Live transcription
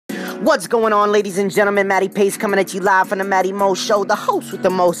What's going on, ladies and gentlemen? Matty Pace coming at you live from the Matty Mo Show, the host with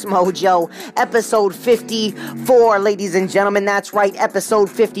the most mojo. Episode 54, ladies and gentlemen. That's right, episode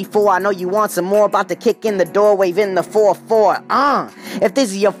 54. I know you want some more. About to kick in the door, wave in the 4-4. If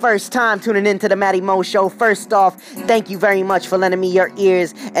this is your first time tuning into the Matty Mo Show, first off, thank you very much for lending me your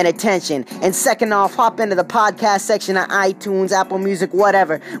ears and attention. And second off, hop into the podcast section of iTunes, Apple Music,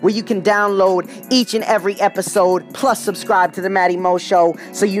 whatever, where you can download each and every episode, plus subscribe to the Matty Mo Show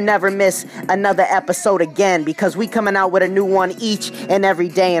so you never miss another episode again, because we coming out with a new one each and every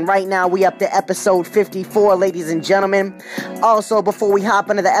day. And right now we up to episode 54, ladies and gentlemen. Also, before we hop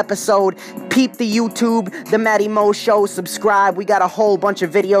into the episode, peep the YouTube, the Matty Mo Show, subscribe. We got a whole bunch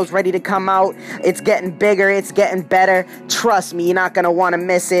of videos ready to come out. It's getting bigger, it's getting better. Trust me, you're not gonna want to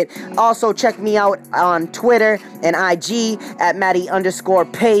miss it. Also, check me out on Twitter and IG at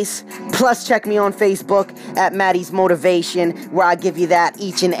Matty_Pace. Plus, check me on Facebook at Matty's Motivation, where I give you that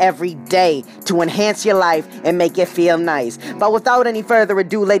each and every day to enhance your life and make it feel nice. But without any further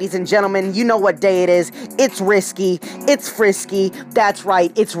ado, ladies and gentlemen, you know what day it is. It's risky, it's frisky. That's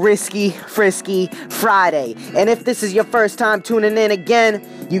right, it's Risky Frisky Friday. And if this is your first time tuning in again,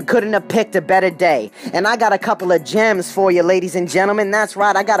 you couldn't have picked a better day. And I got a couple of gems for you, ladies and gentlemen. That's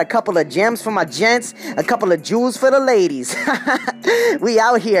right, I got a couple of gems for my gents, a couple of jewels for the ladies. We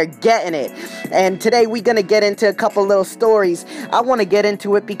out here getting it. And today we're gonna get into a couple little stories. I want to get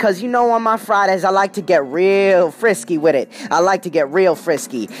into it because, you know, on my Fridays I like to get real frisky with it. I like to get real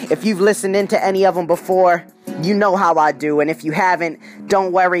frisky. If you've listened into any of them before, you know how I do. And if you haven't,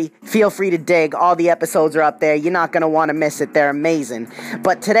 don't worry, feel free to dig. All the episodes are up there. You're not going to want to miss it. They're amazing.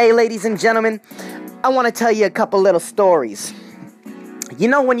 But today, ladies and gentlemen, I want to tell you a couple little stories. You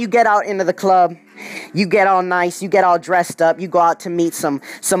know, when you get out into the club, you get all nice, you get all dressed up, you go out to meet some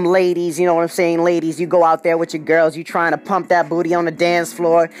ladies, you know what I'm saying, ladies, you go out there with your girls, you trying to pump that booty on the dance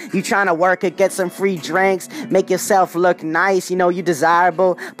floor, you trying to work it, get some free drinks, make yourself look nice, you know, you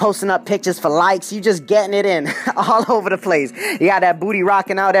desirable, posting up pictures for likes, you just getting it in all over the place. You got that booty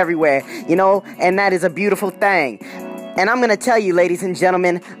rocking out everywhere, you know, and that is a beautiful thing. And I'm going to tell you, ladies and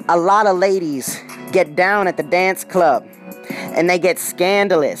gentlemen, a lot of ladies get down at the dance club and they get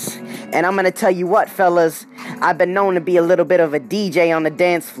scandalous. And I'm going to tell you what, fellas, I've been known to be a little bit of a DJ on the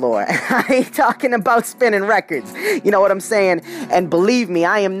dance floor. I ain't talking about spinning records. You know what I'm saying? And believe me,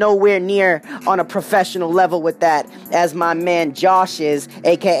 I am nowhere near on a professional level with that as my man Josh is,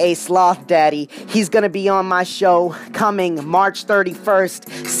 aka Sloth Daddy. He's going to be on my show coming March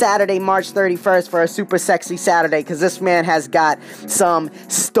 31st, Saturday, March 31st, for a super sexy Saturday, because this man has got some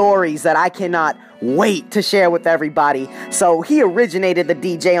stories that I cannot wait to share with everybody. So he originated the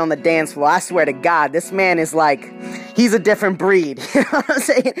DJ on the dance floor. I swear to God, this man is like, he's a different breed. You know what I'm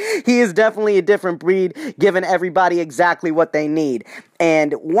saying? He is definitely a different breed, giving everybody exactly what they need.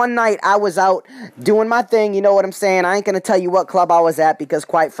 And one night I was out doing my thing, you know what I'm saying? I ain't gonna tell you what club I was at, because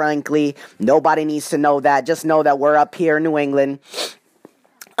quite frankly, nobody needs to know that. Just know that we're up here in New England.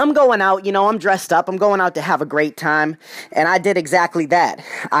 I'm going out, you know, I'm dressed up, I'm going out to have a great time, and I did exactly that.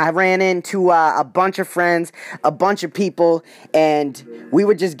 I ran into a bunch of friends, a bunch of people, and we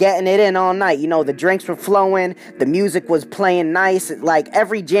were just getting it in all night. You know, the drinks were flowing, the music was playing nice, like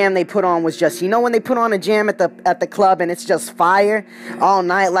every jam they put on was just, you know, when they put on a jam at the club and it's just fire all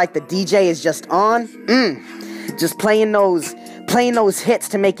night, like the DJ is just on, just playing those hits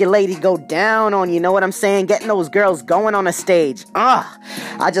to make your lady go down on you, know what I'm saying? Getting those girls going on a stage.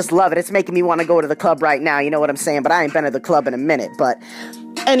 I just love it. It's making me want to go to the club right now, you know what I'm saying? But I ain't been to the club in a minute. But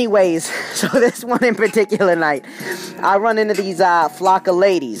anyways, so this one in particular night, I run into these flock of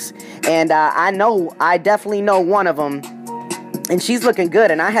ladies. And I definitely know one of them. And she's looking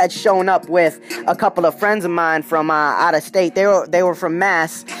good, and I had shown up with a couple of friends of mine from out of state. They were from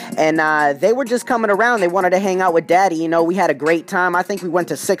Mass, and they were just coming around. They wanted to hang out with Daddy. You know, we had a great time. I think we went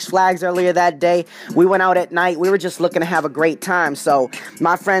to Six Flags earlier that day. We went out at night. We were just looking to have a great time. So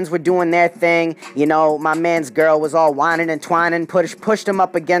my friends were doing their thing. You know, my man's girl was all whining and twining, pushed him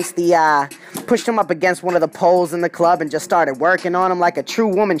up against one of the poles in the club and just started working on him like a true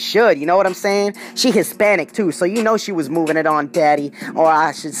woman should. You know what I'm saying? She Hispanic too, so you know she was moving it on Daddy, or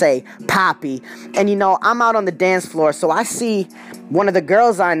I should say Poppy. And you know, I'm out on the dance floor, so I see one of the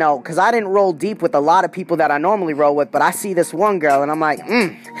girls I know, because I didn't roll deep with a lot of people that I normally roll with, but I see this one girl, and I'm like,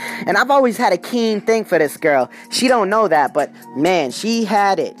 And I've always had a keen thing for this girl. She don't know that, but man, she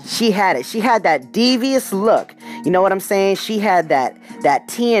had it. She had that devious look. You know what I'm saying? She had that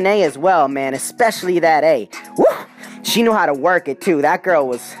TNA as well, man, especially that A. Woo! She knew how to work it, too. That girl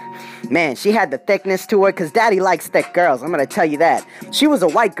was man, she had the thickness to her, because daddy likes thick girls, I'm going to tell you that. She was a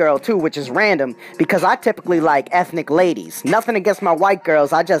white girl, too, which is random, because I typically like ethnic ladies. Nothing against my white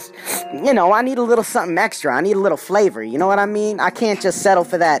girls, I just, I need a little something extra. I need a little flavor, you know what I mean? I can't just settle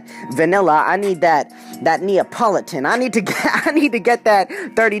for that vanilla. I need that Neapolitan. I need to get that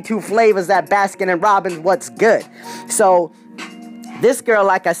 32 flavors, that Baskin and Robbins, what's good. So this girl,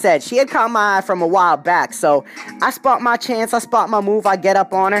 like I said, she had caught my eye from a while back, so I spot my chance, I spot my move, I get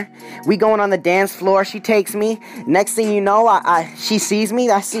up on her. We going on the dance floor, she takes me. Next thing you know, she sees me,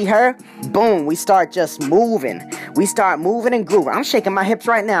 I see her. Boom, we start just moving. We start moving and grooving. I'm shaking my hips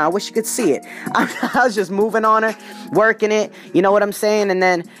right now, I wish you could see it. I was just moving on her, working it, you know what I'm saying? And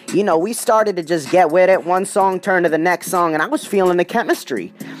then, we started to just get with it. One song turned to the next song, and I was feeling the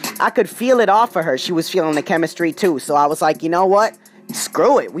chemistry. I could feel it off of her. She was feeling the chemistry too, so I was like, you know what?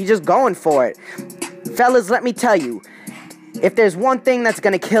 Screw it, we just going for it. Fellas, let me tell you, if there's one thing that's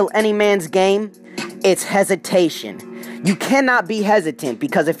gonna kill any man's game, it's hesitation. You cannot be hesitant,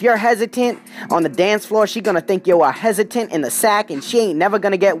 because if you're hesitant on the dance floor, she gonna think you are hesitant in the sack, and she ain't never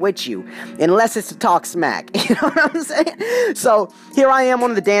gonna get with you, unless it's to talk smack. You know what I'm saying? So here I am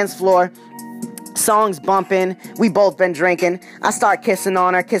on the dance floor, songs bumping, we both been drinking. I start kissing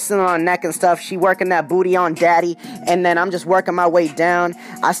on her neck and stuff. She working that booty on daddy, and then I'm just working my way down.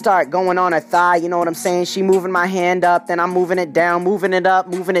 I start going on her thigh, you know what I'm saying? She moving my hand up, then I'm moving it down, moving it up,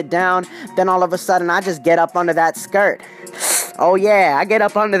 moving it down. Then all of a sudden I just get up under that skirt. Oh yeah, I get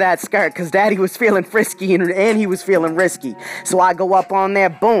up under that skirt, because daddy was feeling frisky and he was feeling risky. So I go up on there,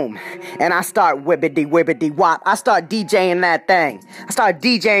 boom, and I start whippity wop. I start DJing that thing. I start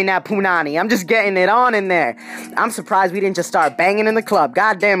DJing that punani. I'm just getting it on in there. I'm surprised we didn't just start banging in the club.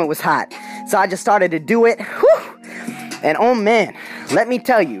 God damn, it was hot. So I just started to do it. Whew. And oh man, let me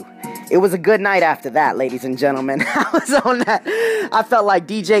tell you, it was a good night after that, ladies and gentlemen. I was on that. I felt like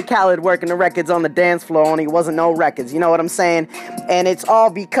DJ Khaled working the records on the dance floor, only it wasn't no records. You know what I'm saying? And it's all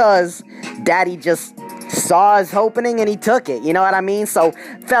because daddy just saw his opening and he took it. You know what I mean? So,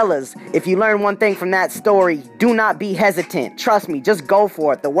 fellas, if you learn one thing from that story, do not be hesitant. Trust me, just go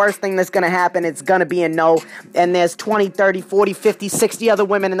for it. The worst thing that's going to happen, it's going to be a no. And there's 20, 30, 40, 50, 60 other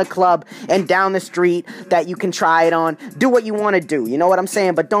women in the club and down the street that you can try it on. Do what you want to do. You know what I'm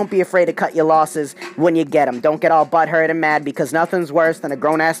saying? But don't be afraid to cut your losses when you get them. Don't get all butthurt and mad, because nothing's worse than a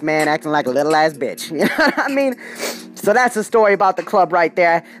grown-ass man acting like a little-ass bitch. You know what I mean? So that's the story about the club right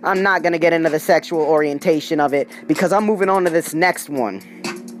there. I'm not going to get into the sexual orientation of it, because I'm moving on to this next one.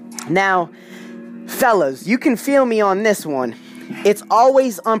 Now, fellas, you can feel me on this one. It's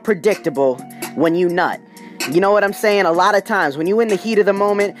always unpredictable when you nut. You know what I'm saying? A lot of times when you in the heat of the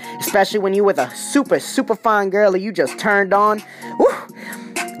moment, especially when you with a super fine girl or you just turned on, whew,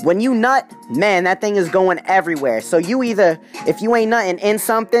 when you nut, man, that thing is going everywhere. So you either, if you ain't nutting in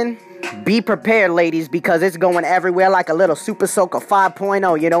something, be prepared, ladies, because it's going everywhere like a little Super Soaker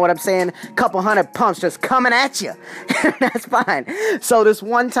 5.0, you know what I'm saying? Couple hundred pumps just coming at you. That's fine. So this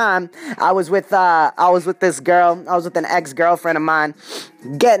one time, I was with this girl, I was with an ex-girlfriend of mine,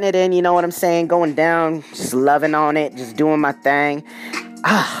 getting it in, you know what I'm saying? Going down, just loving on it, just doing my thing.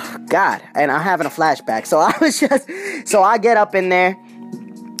 Oh, God. And I'm having a flashback. So I get up in there,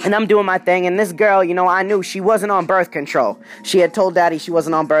 and I'm doing my thing, and this girl, I knew she wasn't on birth control. She had told daddy she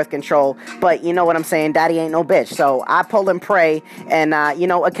wasn't on birth control, but you know what I'm saying, daddy ain't no bitch. So I pull and pray, and,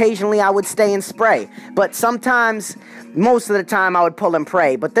 occasionally I would stay and spray. But sometimes, most of the time, I would pull and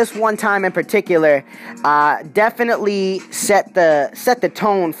pray. But this one time in particular, definitely set the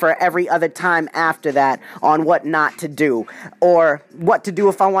tone for every other time after that on what not to do, or what to do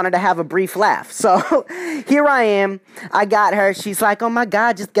if I wanted to have a brief laugh. So here I am. I got her. She's like, oh my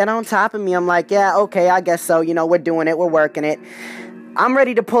God, just get on top of me. I'm like, yeah, okay, I guess so. We're doing it. We're working it. I'm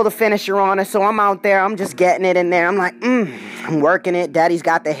ready to pull the finisher on her, so I'm out there. I'm just getting it in there. I'm like, I'm working it. Daddy's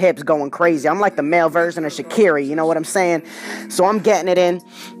got the hips going crazy. I'm like the male version of Shakira, you know what I'm saying? So I'm getting it in.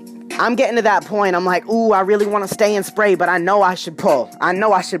 I'm getting to that point. I'm like, ooh, I really want to stay and spray, but I know I should pull.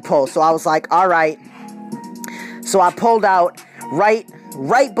 So I was like, all right. So I pulled out right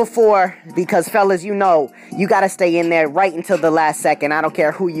before, because fellas, you got to stay in there right until the last second. I don't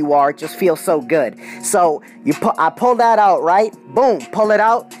care who you are. It just feels so good. So I pull that out, right? Boom, pull it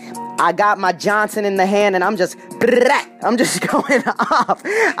out. I got my Johnson in the hand, and I'm just going off.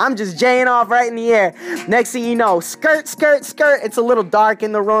 I'm just jaying off right in the air. Next thing you know, skirt. It's a little dark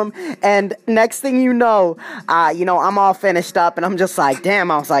in the room, and next thing you know, I'm all finished up, and I'm just like,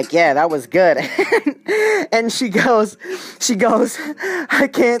 damn. I was like, yeah, that was good. And she goes, I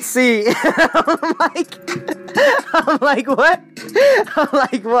can't see. I'm like, I'm like, what? I'm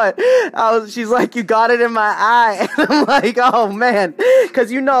like, what? She's like, you got it in my eye. And I'm like, oh, man.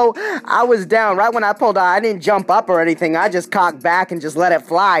 Because, I was down. Right when I pulled out, I didn't jump up or anything. I just cocked back and just let it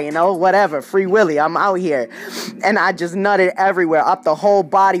fly, whatever. Free Willy. I'm out here. And I just nutted everywhere. Up the whole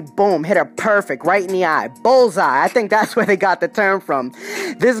body. Boom. Hit her perfect. Right in the eye. Bullseye. I think that's where they got the term from.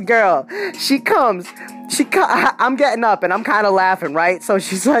 This girl, she comes. I'm getting up and I'm kind of laughing, right? So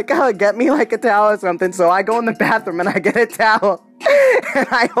she's like, oh, get me like a towel or something. So I go in the bathroom and I get a towel and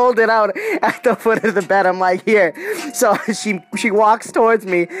I hold it out at the foot of the bed. I'm like, here. So she walks towards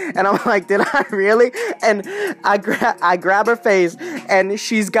me and I'm like, did I really? And I grab her face and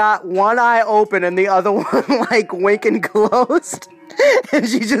she's got one eye open and the other one like winking closed. And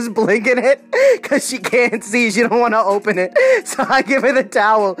she's just blinking it because she can't see. She don't want to open it. So I give her the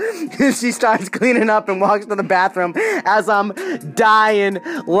towel and she starts cleaning up and walks to the bathroom as I'm dying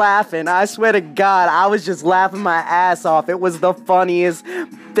laughing. I swear to God, I was just laughing my ass off. It was the funniest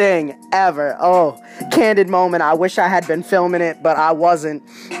thing ever. Oh, candid moment. I wish I had been filming it, but I wasn't.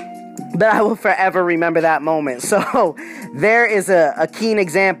 But I will forever remember that moment. So there is a keen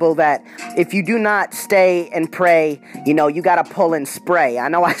example that if you do not stay and pray, you got to pull and spray. I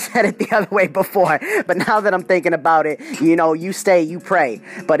know I said it the other way before, but now that I'm thinking about it, you stay, you pray.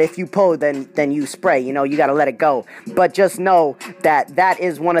 But if you pull, then you spray. You got to let it go. But just know that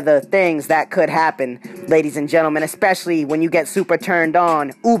is one of the things that could happen, ladies and gentlemen, especially when you get super turned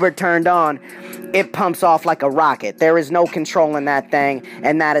on, uber turned on. It pumps off like a rocket. There is no controlling that thing,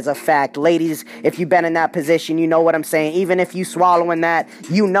 and that is a fact. Ladies, if you've been in that position, you know what I'm saying. Even if you swallowing that,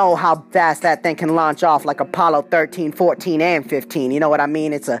 you know how fast that thing can launch off like Apollo 13, 14, and 15. You know what I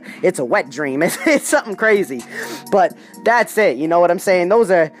mean? It's a wet dream. It's something crazy. But that's it. You know what I'm saying?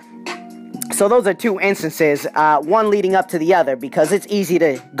 Those are two instances, one leading up to the other, because it's easy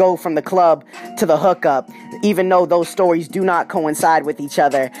to go from the club to the hookup, even though those stories do not coincide with each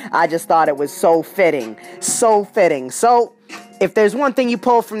other. I just thought it was so fitting. So fitting. So, if there's one thing you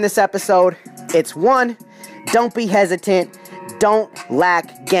pull from this episode, it's one, don't be hesitant, don't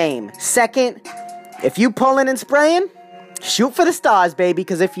lack game. Second, if you pulling and spraying, shoot for the stars, baby,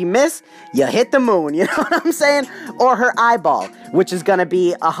 because if you miss, you hit the moon, you know what I'm saying? Or her eyeball, which is going to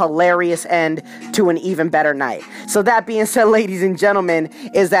be a hilarious end to an even better night. So that being said, ladies and gentlemen,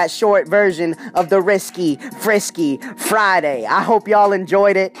 is that short version of the Risky Frisky Friday. I hope y'all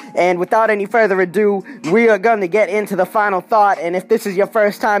enjoyed it, and without any further ado, we are going to get into the final thought, and if this is your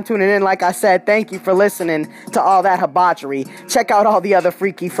first time tuning in, like I said, thank you for listening to all that debauchery. Check out all the other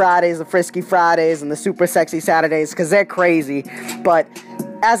Freaky Fridays, the Frisky Fridays, and the Super Sexy Saturdays, because they're crazy. But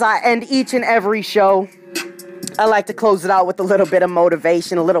as I end each and every show, I like to close it out with a little bit of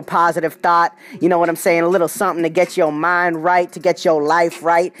motivation, a little positive thought, you know what I'm saying, a little something to get your mind right, to get your life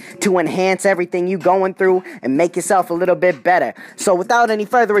right, to enhance everything you going through and make yourself a little bit better. So without any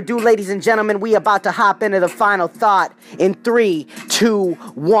further ado, ladies and gentlemen, we about to hop into the final thought in 3, 2,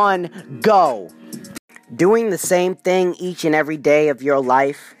 1, go. Doing the same thing each and every day of your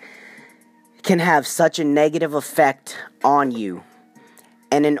life can have such a negative effect on you.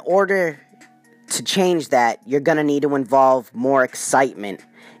 And in order to change that, you're going to need to involve more excitement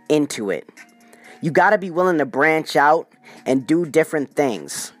into it. You got to be willing to branch out and do different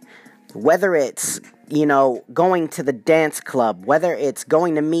things. Whether it's, going to the dance club, whether it's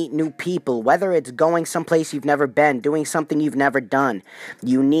going to meet new people, whether it's going someplace you've never been, doing something you've never done,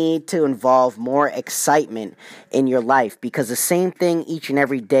 you need to involve more excitement in your life, because the same thing each and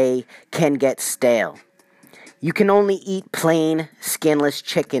every day can get stale. You can only eat plain, skinless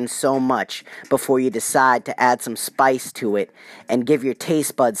chicken so much before you decide to add some spice to it and give your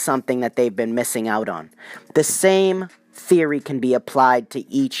taste buds something that they've been missing out on. The same theory can be applied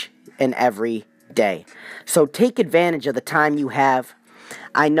to each and every day. So take advantage of the time you have.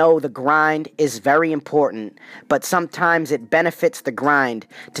 I know the grind is very important, but sometimes it benefits the grind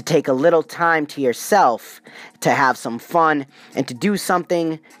to take a little time to yourself, to have some fun, and to do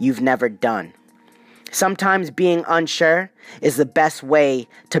something you've never done. Sometimes being unsure is the best way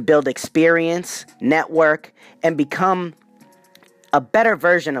to build experience, network, and become a better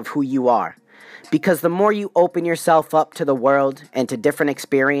version of who you are. Because the more you open yourself up to the world and to different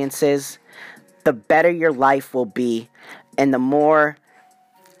experiences, the better your life will be, and the more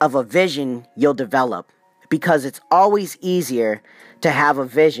of a vision you'll develop. Because it's always easier to have a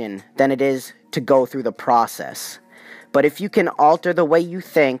vision than it is to go through the process. But if you can alter the way you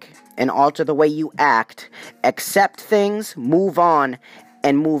think and alter the way you act, accept things, move on,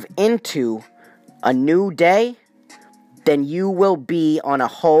 and move into a new day, then you will be on a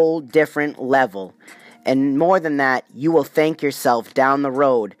whole different level. And more than that, you will thank yourself down the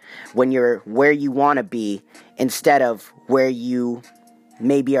road when you're where you want to be instead of where you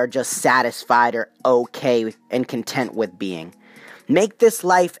maybe are just satisfied or okay and content with being. Make this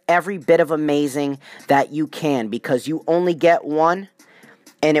life every bit of amazing that you can, because you only get one,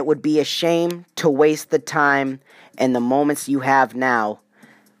 and it would be a shame to waste the time and the moments you have now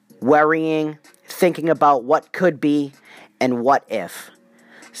worrying, thinking about what could be and what if.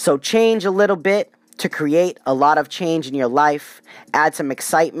 So change a little bit to create a lot of change in your life. Add some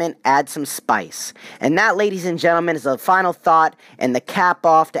excitement, add some spice. And that, ladies and gentlemen, is the final thought and the cap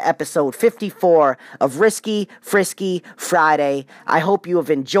off to episode 54 of Risky Frisky Friday. I hope you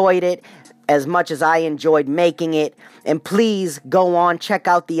have enjoyed it as much as I enjoyed making it. And please go on, check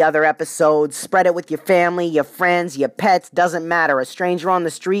out the other episodes. Spread it with your family, your friends, your pets. Doesn't matter. A stranger on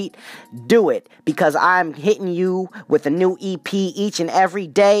the street, do it. Because I'm hitting you with a new EP each and every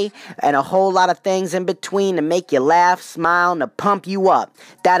day. And a whole lot of things in between to make you laugh, smile, and to pump you up.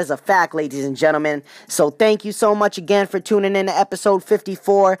 That is a fact, ladies and gentlemen. So thank you so much again for tuning in to episode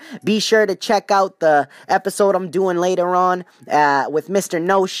 54. Be sure to check out the episode I'm doing later on with Mr.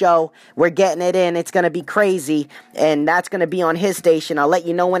 No Show. We're getting it in. It's going to be crazy. And that's going to be on his station. I'll let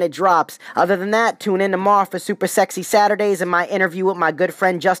you know when it drops. Other than that, tune in tomorrow for Super Sexy Saturdays and my interview with my good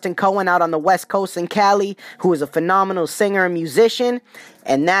friend Justin Cohen out on the West Coast in Cali, who is a phenomenal singer and musician.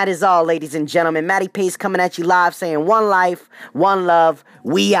 And that is all, ladies and gentlemen. Matty Pace coming at you live saying one life, one love,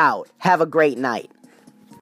 we out. Have a great night.